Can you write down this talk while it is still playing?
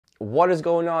What is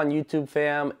going on, YouTube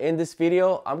fam? In this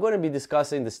video, I'm going to be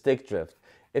discussing the stick drift.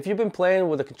 If you've been playing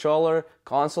with a controller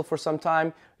console for some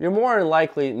time, you're more than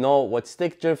likely know what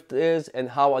stick drift is and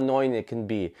how annoying it can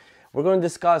be. We're going to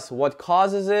discuss what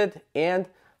causes it and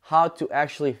how to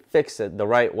actually fix it the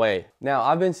right way. Now,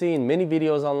 I've been seeing many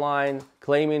videos online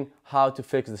claiming how to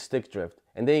fix the stick drift,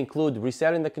 and they include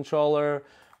resetting the controller,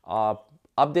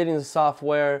 updating the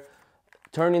software,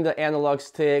 turning the analog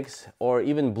sticks, or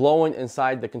even blowing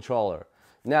inside the controller.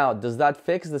 Now, does that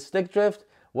fix the stick drift?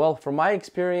 Well, from my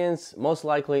experience, most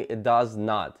likely it does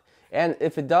not. And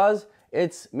if it does,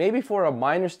 it's maybe for a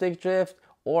minor stick drift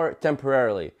or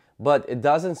temporarily, but it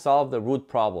doesn't solve the root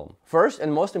problem. First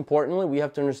and most importantly, we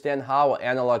have to understand how an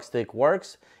analog stick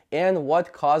works and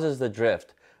what causes the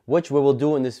drift, which we will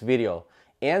do in this video.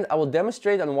 And I will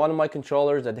demonstrate on one of my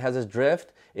controllers that has a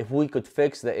drift if we could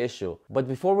fix the issue. But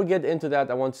before we get into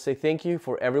that, I want to say thank you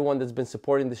for everyone that's been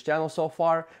supporting this channel so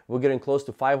far. We're getting close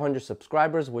to 500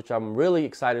 subscribers, which I'm really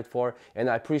excited for, and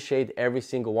I appreciate every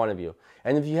single one of you.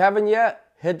 And if you haven't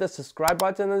yet, hit the subscribe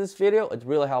button on this video. It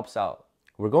really helps out.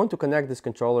 We're going to connect this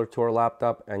controller to our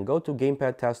laptop and go to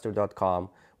GamepadTester.com,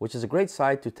 which is a great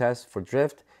site to test for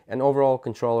drift and overall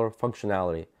controller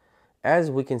functionality.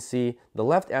 As we can see, the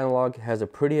left analog has a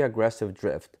pretty aggressive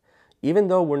drift. Even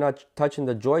though we're not touching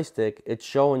the joystick, it's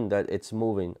showing that it's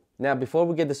moving. Now, before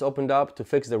we get this opened up to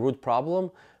fix the root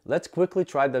problem, let's quickly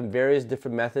try the various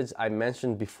different methods I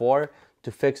mentioned before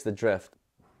to fix the drift.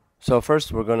 So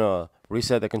first, we're gonna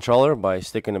reset the controller by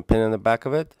sticking a pin in the back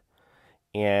of it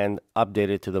and update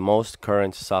it to the most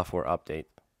current software update.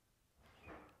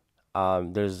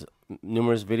 There's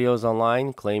numerous videos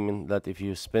online claiming that if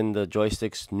you spin the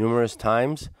joysticks numerous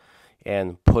times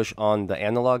and push on the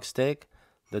analog stick,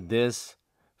 that this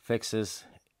fixes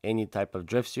any type of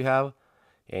drifts you have,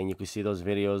 and you can see those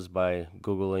videos by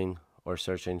googling or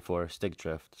searching for stick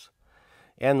drifts.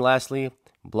 And lastly,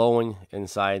 blowing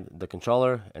inside the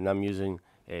controller, and I'm using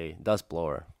a dust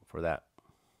blower for that.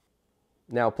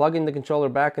 Now, plugging the controller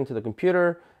back into the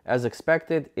computer, as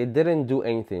expected, it didn't do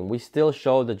anything. We still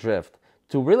show the drift.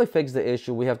 To really fix the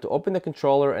issue, we have to open the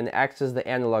controller and access the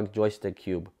analog joystick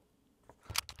cube.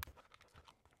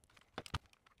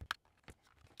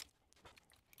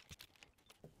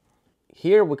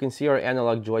 Here we can see our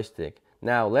analog joystick.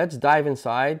 Now let's dive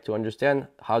inside to understand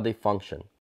how they function.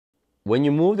 When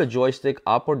you move the joystick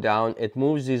up or down, it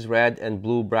moves these red and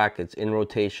blue brackets in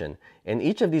rotation, and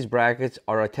each of these brackets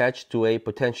are attached to a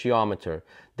potentiometer.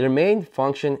 Their main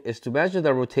function is to measure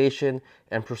the rotation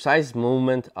and precise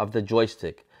movement of the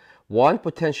joystick. One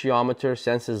potentiometer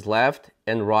senses left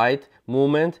and right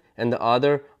movement, and the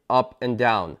other up and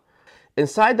down.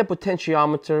 Inside the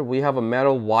potentiometer, we have a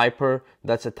metal wiper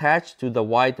that's attached to the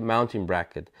white mounting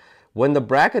bracket. When the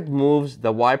bracket moves,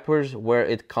 the wipers where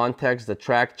it contacts the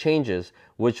track changes,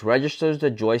 which registers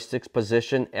the joystick's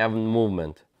position and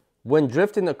movement. When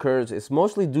drifting occurs, it's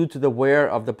mostly due to the wear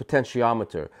of the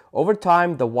potentiometer. Over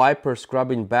time, the wiper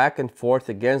scrubbing back and forth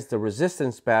against the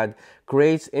resistance pad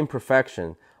creates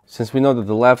imperfection. Since we know that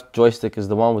the left joystick is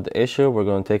the one with the issue, we're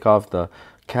going to take off the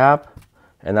cap,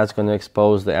 and that's going to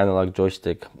expose the analog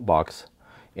joystick box.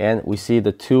 And we see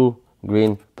the two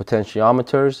green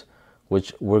potentiometers,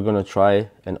 which we're going to try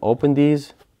and open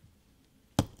these.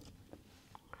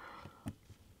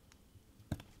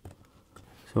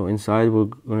 So inside we're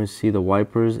going to see the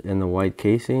wipers and the white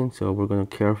casing, so we're going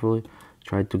to carefully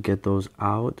try to get those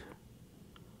out,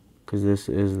 because this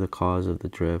is the cause of the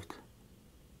drift.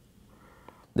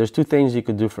 There's two things you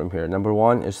could do from here. Number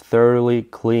one is thoroughly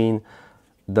clean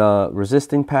the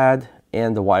resisting pad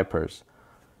and the wipers.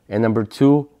 And number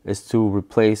two is to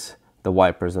replace the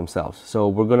wipers themselves. So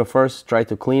we're going to first try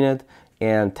to clean it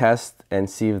and test and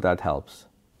see if that helps.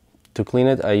 To clean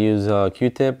it, I use a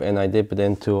Q-tip and I dip it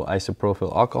into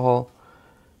isopropyl alcohol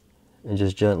and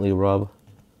just gently rub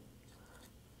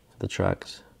the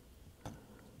tracks.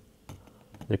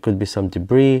 There could be some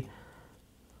debris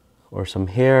or some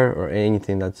hair or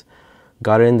anything that's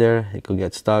got in there. It could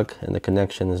get stuck and the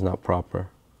connection is not proper.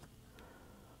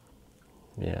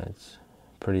 Yeah, it's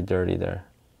pretty dirty there.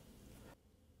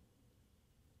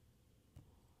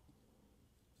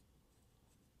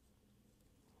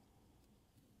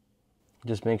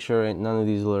 Just make sure none of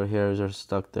these little hairs are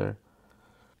stuck there.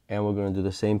 And we're going to do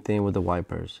the same thing with the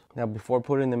wipers. Now, before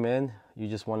putting them in, you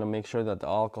just want to make sure that the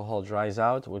alcohol dries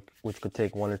out, which could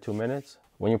take 1 or 2 minutes.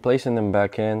 When you're placing them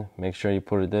back in, make sure you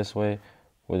put it this way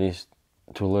with these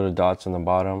two little dots on the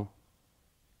bottom.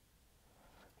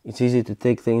 It's easy to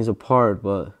take things apart,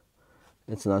 but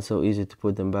it's not so easy to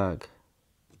put them back.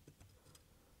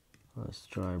 Let's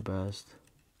try our best.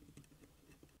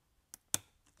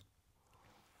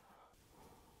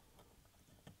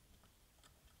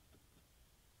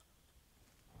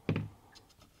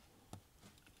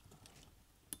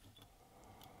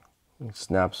 It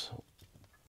snaps.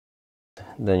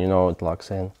 Then you know it locks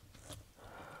in.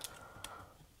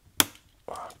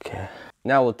 Okay.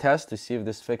 Now we'll test to see if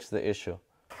this fixed the issue.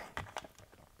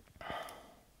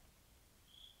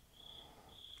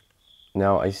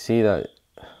 Now I see that.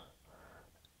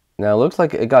 Now it looks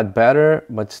like it got better,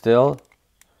 but still,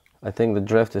 I think the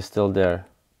drift is still there.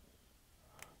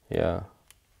 Yeah.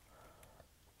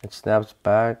 It snaps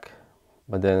back,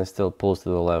 but then it still pulls to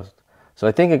the left. So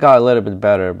I think it got a little bit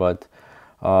better, but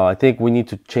I think we need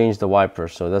to change the wiper,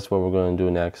 so that's what we're going to do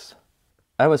next.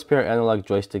 I have a spare analog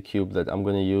joystick cube that I'm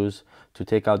going to use to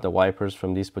take out the wipers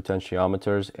from these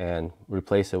potentiometers and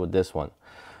replace it with this one.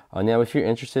 Now if you're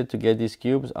interested to get these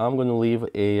cubes, I'm going to leave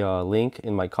a link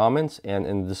in my comments and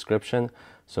in the description,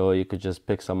 so you could just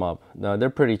pick some up. Now they're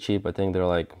pretty cheap. I think they're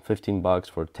like 15 bucks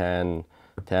for 10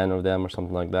 of them or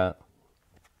something like that.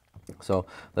 So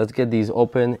let's get these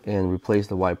open and replace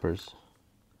the wipers.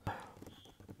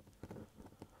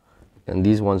 And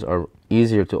these ones are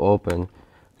easier to open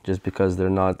just because they're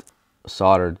not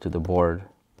soldered to the board.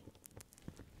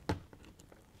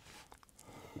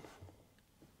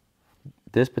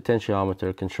 This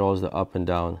potentiometer controls the up and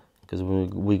down, because when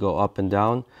we go up and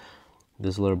down,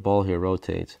 this little ball here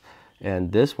rotates.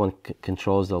 And this one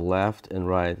controls the left and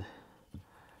right.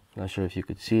 Not sure if you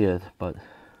could see it, but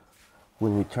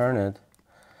when we turn it,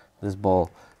 this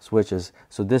ball switches.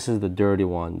 So this is the dirty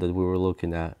one that we were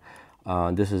looking at.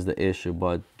 This is the issue,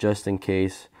 but just in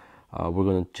case, we're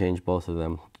going to change both of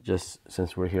them, just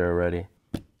since we're here already.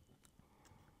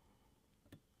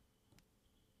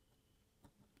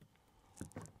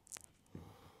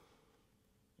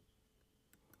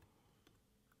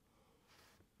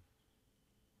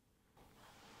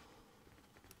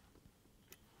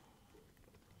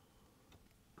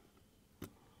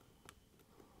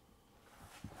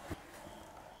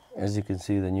 As you can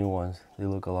see, the new ones, they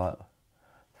look a lot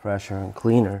fresher and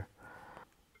cleaner.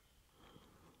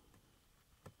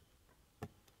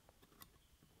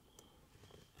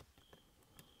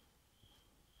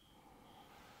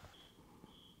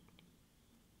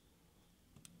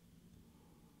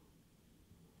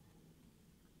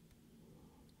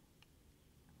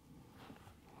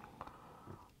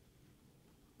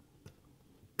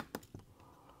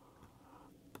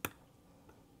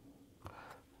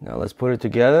 Now let's put it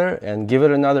together and give it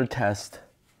another test.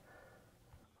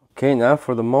 Okay, now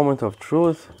for the moment of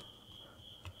truth.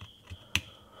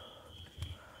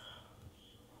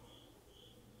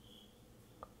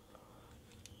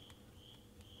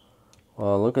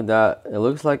 Well, look at that. It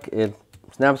looks like it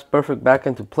snaps perfect back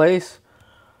into place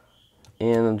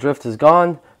and the drift is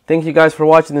gone. Thank you guys for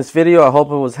watching this video. I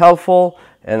hope it was helpful,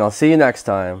 and I'll see you next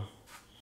time.